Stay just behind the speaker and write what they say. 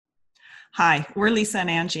Hi, we're Lisa and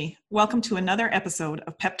Angie. Welcome to another episode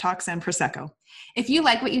of Pep Talks and Prosecco. If you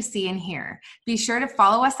like what you see and hear, be sure to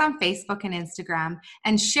follow us on Facebook and Instagram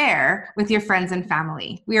and share with your friends and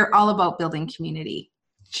family. We are all about building community.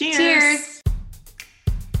 Cheers!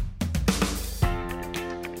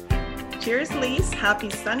 Cheers, Lise. Happy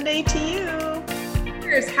Sunday to you.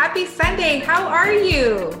 Cheers. Happy Sunday. How are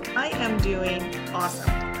you? I am doing awesome.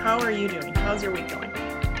 How are you doing? How's your week going?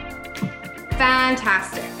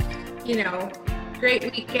 Fantastic. Great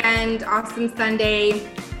weekend, awesome Sunday.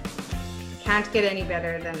 Can't get any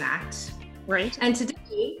better than that. Right. And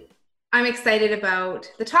today, I'm excited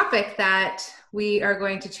about the topic that we are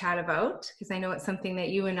going to chat about, because I know it's something that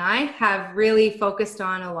you and I have really focused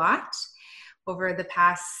on a lot over the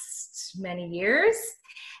past many years,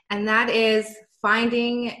 and that is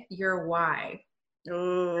finding your why.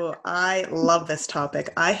 Oh, I love this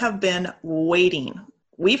topic. I have been waiting.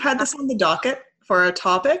 We've had this on the docket for a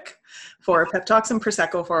topic for Pep Talks and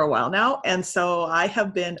Prosecco for a while now. And so I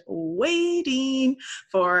have been waiting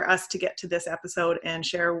for us to get to this episode and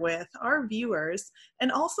share with our viewers.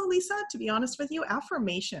 And also, Lisa, to be honest with you,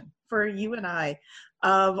 affirmation for you and I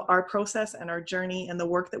of our process and our journey and the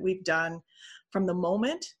work that we've done from the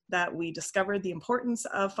moment that we discovered the importance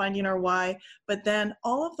of finding our why, but then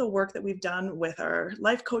all of the work that we've done with our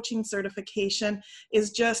life coaching certification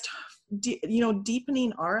is just,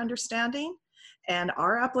 deepening our understanding and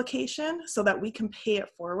our application so that we can pay it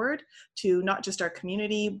forward to not just our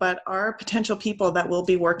community, but our potential people that we'll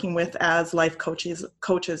be working with as life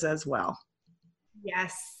coaches as well.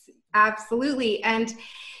 Yes, absolutely. And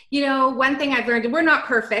one thing I've learned, we're not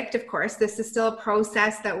perfect, of course, this is still a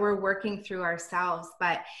process that we're working through ourselves.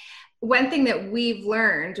 But one thing that we've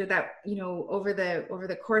learned, or that, over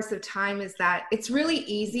the course of time, is that it's really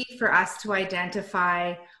easy for us to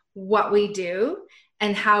identify what we do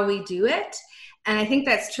and how we do it. And I think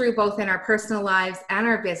that's true both in our personal lives and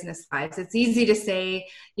our business lives. It's easy to say,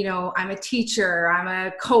 I'm a teacher, I'm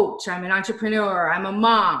a coach, I'm an entrepreneur, I'm a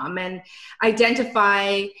mom, and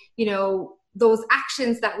identify, those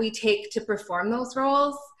actions that we take to perform those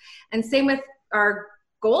roles. And same with our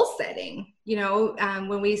goal setting.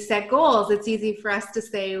 When we set goals, it's easy for us to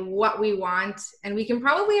say what we want, and we can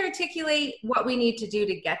probably articulate what we need to do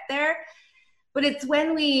to get there. But it's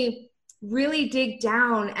when we really dig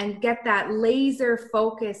down and get that laser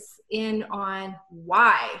focus in on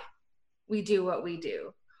why we do what we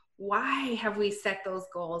do. Why have we set those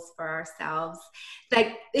goals for ourselves?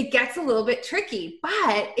 Like, it gets a little bit tricky,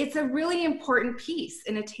 but it's a really important piece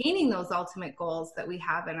in attaining those ultimate goals that we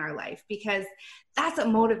have in our life, because that's what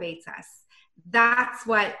motivates us. That's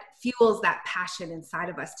what fuels that passion inside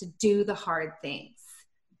of us to do the hard things.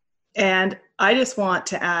 And I just want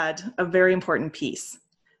to add a very important piece.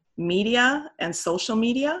 Media and social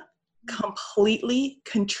media completely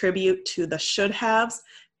contribute to the should haves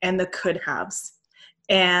and the could haves.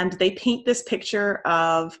 And they paint this picture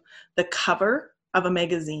of the cover of a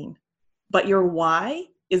magazine, but your why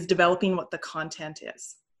is developing what the content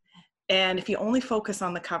is. And if you only focus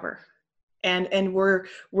on the cover, and we're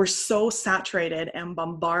so saturated and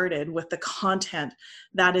bombarded with the content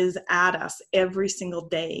that is at us every single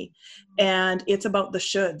day, and it's about the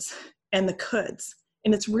shoulds and the coulds.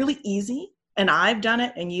 And it's really easy, and I've done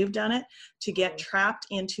it and you've done it, to get trapped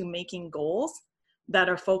into making goals that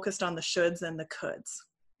are focused on the shoulds and the coulds.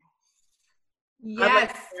 Yes. I'd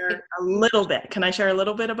like to share a little bit. Can I share a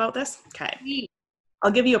little bit about this? Okay. I'll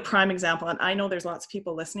give you a prime example, and I know there's lots of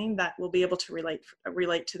people listening that will be able to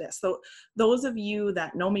relate to this. So those of you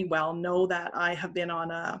that know me well know that I have been on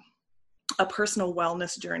a personal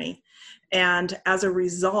wellness journey. And as a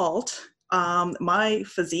result, my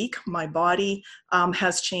physique, my body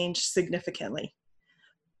has changed significantly.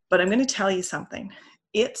 But I'm going to tell you something.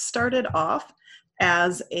 It started off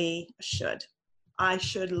as a should. I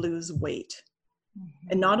should lose weight.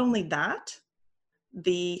 And not only that,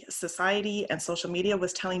 the society and social media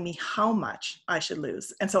was telling me how much I should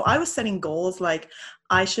lose. And so I was setting goals like,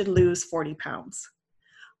 I should lose 40 pounds.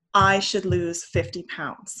 I should lose 50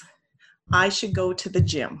 pounds. I should go to the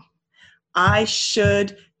gym. I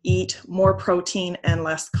should eat more protein and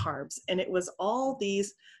less carbs. And it was all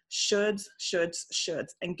these shoulds.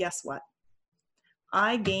 And guess what?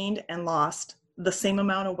 I gained and lost the same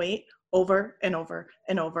amount of weight over and over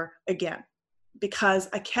and over again, because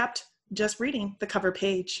I kept just reading the cover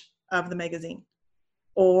page of the magazine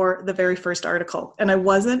or the very first article. And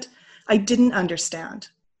I didn't understand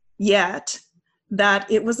yet that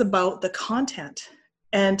it was about the content.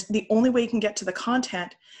 And the only way you can get to the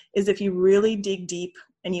content is if you really dig deep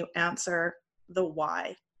and you answer the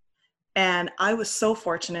why. And I was so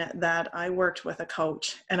fortunate that I worked with a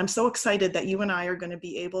coach, and I'm so excited that you and I are going to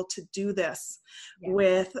be able to do this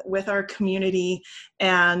with our community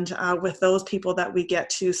and with those people that we get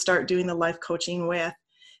to start doing the life coaching with,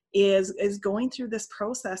 is going through this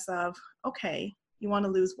process of, okay, you want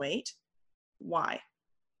to lose weight? Why?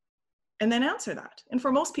 And then answer that. And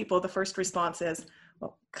for most people, the first response is,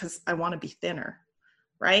 well, because I want to be thinner,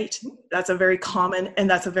 right? That's a very common and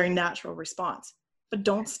that's a very natural response. But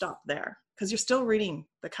don't stop there, because you're still reading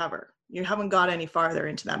the cover. You haven't got any farther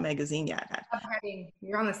into that magazine yet. Subheading.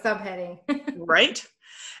 You're on the subheading. Right?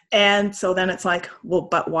 And so then it's like, well,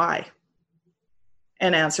 but why?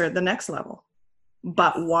 And answer at the next level.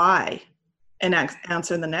 But why? And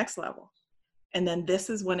answer the next level. And then this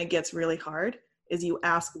is when it gets really hard, is you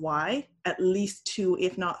ask why at least 2,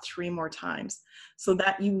 if not 3 more times, so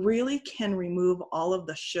that you really can remove all of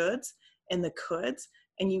the shoulds and the coulds,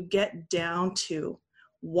 and you get down to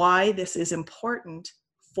why this is important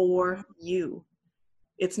for you.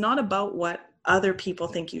 It's not about what other people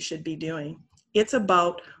think you should be doing. It's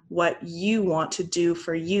about what you want to do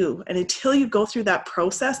for you. And until you go through that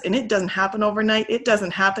process, and it doesn't happen overnight, it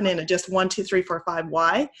doesn't happen in a just 1, 2, 3, 4, 5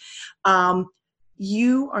 why,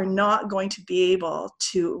 you are not going to be able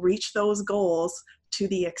to reach those goals to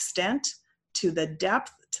the extent, to the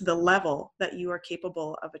depth, to the level that you are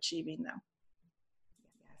capable of achieving them.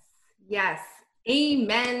 Yes.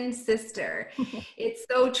 Amen, sister. It's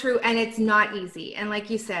so true. And it's not easy. And like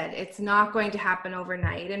you said, it's not going to happen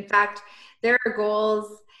overnight. In fact, there are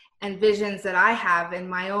goals and visions that I have in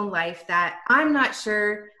my own life that I'm not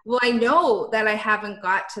sure. Well, I know that I haven't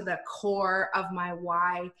got to the core of my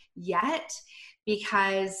why yet,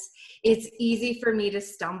 because it's easy for me to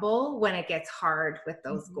stumble when it gets hard with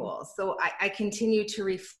those goals. So I continue to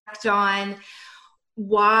reflect on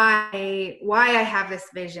why I have this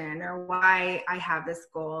vision or why I have this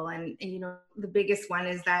goal. And you know, the biggest one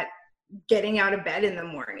is that getting out of bed in the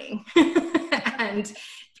morning and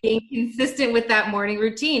being consistent with that morning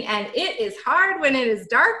routine. And it is hard when it is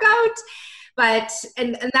dark out, but,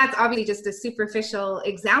 and that's obviously just a superficial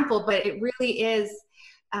example, but it really is,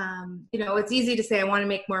 you know, it's easy to say, I want to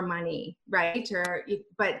make more money, right?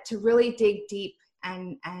 But to really dig deep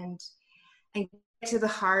and get to the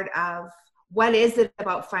heart of, what is it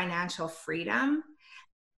about financial freedom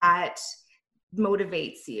that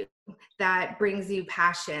motivates you, that brings you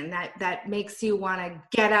passion, that makes you want to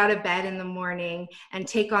get out of bed in the morning and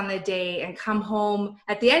take on the day and come home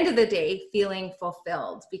at the end of the day feeling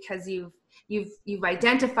fulfilled, because you've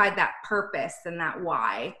identified that purpose and that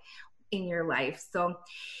why in your life. So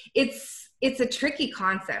it's a tricky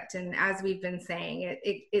concept, and as we've been saying,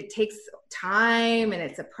 it takes time and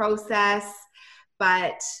it's a process.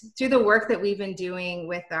 But through the work that we've been doing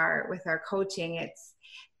with our coaching, it's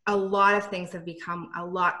a lot of things have become a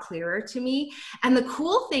lot clearer to me. And the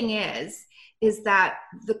cool thing is that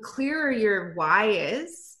the clearer your why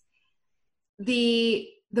is, the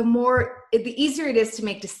easier it is to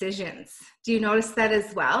make decisions. Do you notice that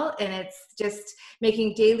as well? And it's just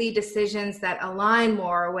making daily decisions that align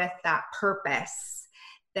more with that purpose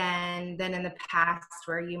than in the past,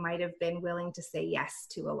 where you might have been willing to say yes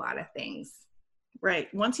to a lot of things.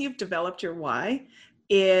 Right. Once you've developed your why,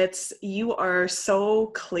 you are so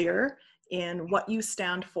clear in what you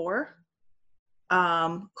stand for,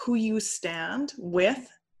 who you stand with,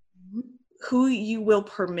 who you will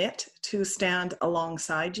permit to stand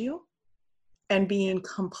alongside you, and being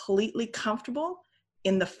completely comfortable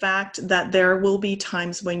in the fact that there will be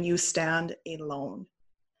times when you stand alone.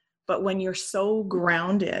 But when you're so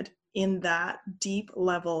grounded in that deep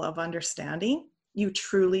level of understanding, you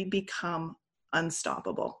truly become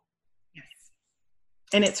unstoppable. Yes.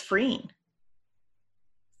 And it's freeing.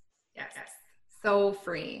 Yes. So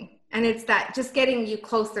freeing. And it's that just getting you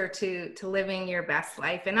closer to living your best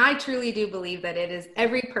life. And I truly do believe that it is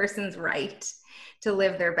every person's right to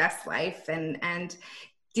live their best life, and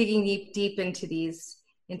digging deep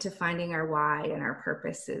into finding our why and our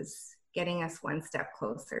purpose is getting us one step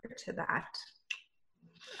closer to that.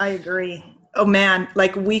 I agree. Oh man,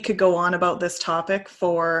 like we could go on about this topic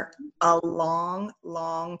for a long,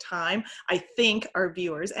 long time. I think our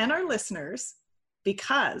viewers and our listeners,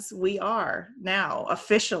 because we are now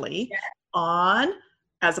officially on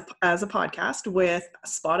as a podcast with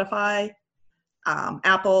Spotify,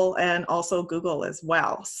 Apple, and also Google as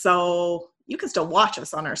well. So you can still watch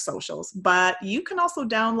us on our socials, but you can also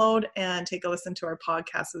download and take a listen to our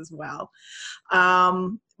podcast as well.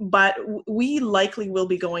 But we likely will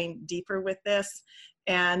be going deeper with this.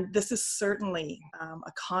 And this is certainly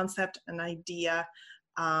a concept, an idea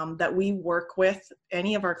that we work with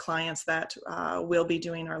any of our clients that we'll be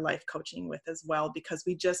doing our life coaching with as well, because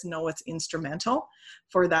we just know it's instrumental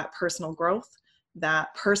for that personal growth,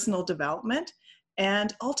 that personal development,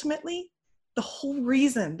 and ultimately the whole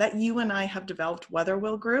reason that you and I have developed Weather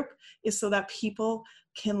Wheel Group is so that people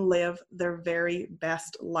can live their very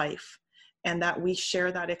best life, and that we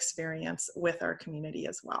share that experience with our community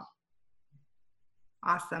as well.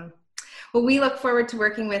 Awesome. Well, we look forward to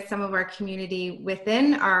working with some of our community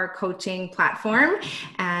within our coaching platform.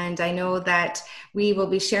 And I know that we will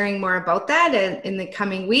be sharing more about that in the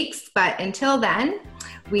coming weeks. But until then,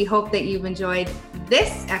 we hope that you've enjoyed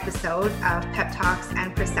this episode of Pep Talks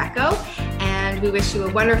and Prosecco. And we wish you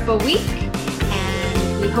a wonderful week.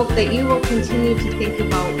 And we hope that you will continue to think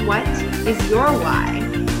about what is your why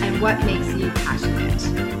and what makes you passionate.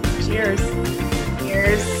 Cheers.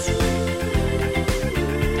 Cheers.